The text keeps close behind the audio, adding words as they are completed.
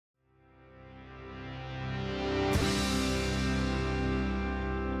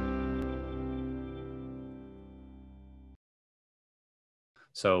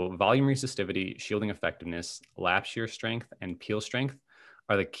So volume resistivity, shielding effectiveness, lap shear strength, and peel strength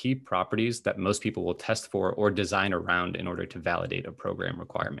are the key properties that most people will test for or design around in order to validate a program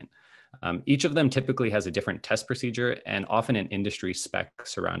requirement. Each of them typically has a different test procedure and often an industry spec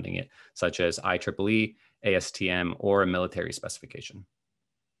surrounding it, such as IEEE, ASTM, or a military specification.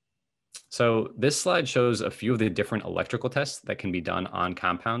 So this slide shows a few of the different electrical tests that can be done on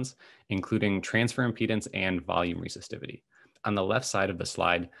compounds, including transfer impedance and volume resistivity. On the left side of the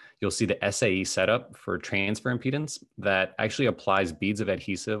slide, you'll see the SAE setup for transfer impedance that actually applies beads of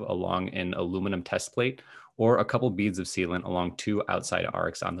adhesive along an aluminum test plate or a couple beads of sealant along two outside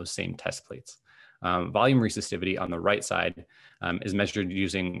arcs on those same test plates. Volume resistivity on the right side is measured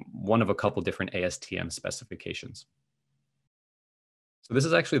using one of a couple different ASTM specifications. So this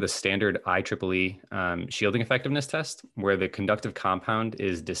is actually the standard IEEE shielding effectiveness test, where the conductive compound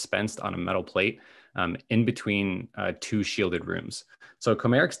is dispensed on a metal plate in between two shielded rooms. So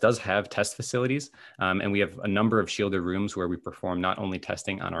Chomerics does have test facilities, and we have a number of shielded rooms where we perform not only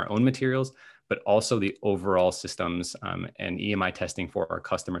testing on our own materials, but also the overall systems and EMI testing for our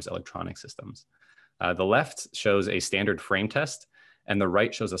customers' electronic systems. The left shows a standard frame test, and the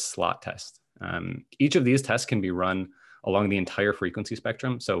right shows a slot test. Each of these tests can be run along the entire frequency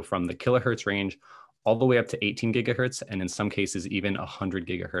spectrum. So from the kilohertz range all the way up to 18 gigahertz, and in some cases, even 100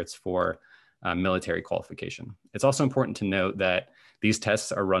 gigahertz for military qualification. It's also important to note that these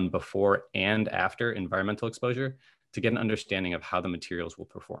tests are run before and after environmental exposure to get an understanding of how the materials will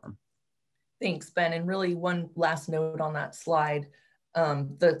perform. Thanks, Ben. And really one last note on that slide,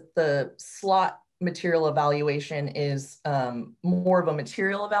 the slot material evaluation is more of a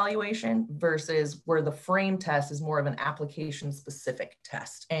material evaluation versus where the frame test is more of an application specific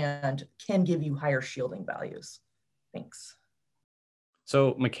test and can give you higher shielding values. Thanks.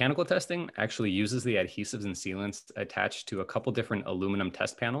 So mechanical testing actually uses the adhesives and sealants attached to a couple different aluminum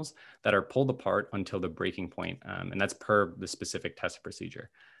test panels that are pulled apart until the breaking point, and that's per the specific test procedure.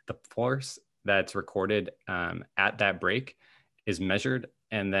 The force that's recorded at that break is measured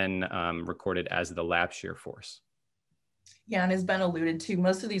and then recorded as the lap shear force. Yeah, and as Ben alluded to,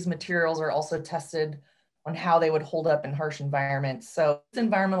 most of these materials are also tested on how they would hold up in harsh environments. So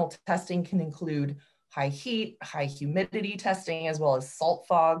environmental testing can include high heat, high humidity testing, as well as salt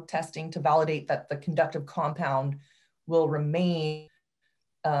fog testing to validate that the conductive compound will maintain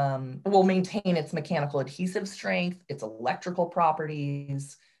its mechanical adhesive strength, its electrical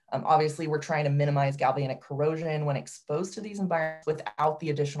properties. Obviously, we're trying to minimize galvanic corrosion when exposed to these environments without the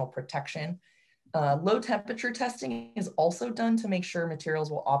additional protection. Low temperature testing is also done to make sure materials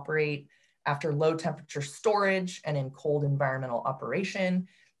will operate after low temperature storage and in cold environmental operation.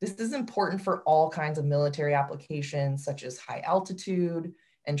 This is important for all kinds of military applications, such as high altitude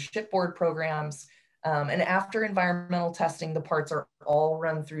and shipboard programs. And after environmental testing, the parts are all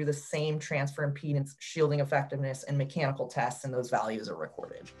run through the same transfer impedance, shielding effectiveness, and mechanical tests, and those values are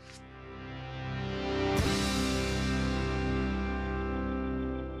recorded.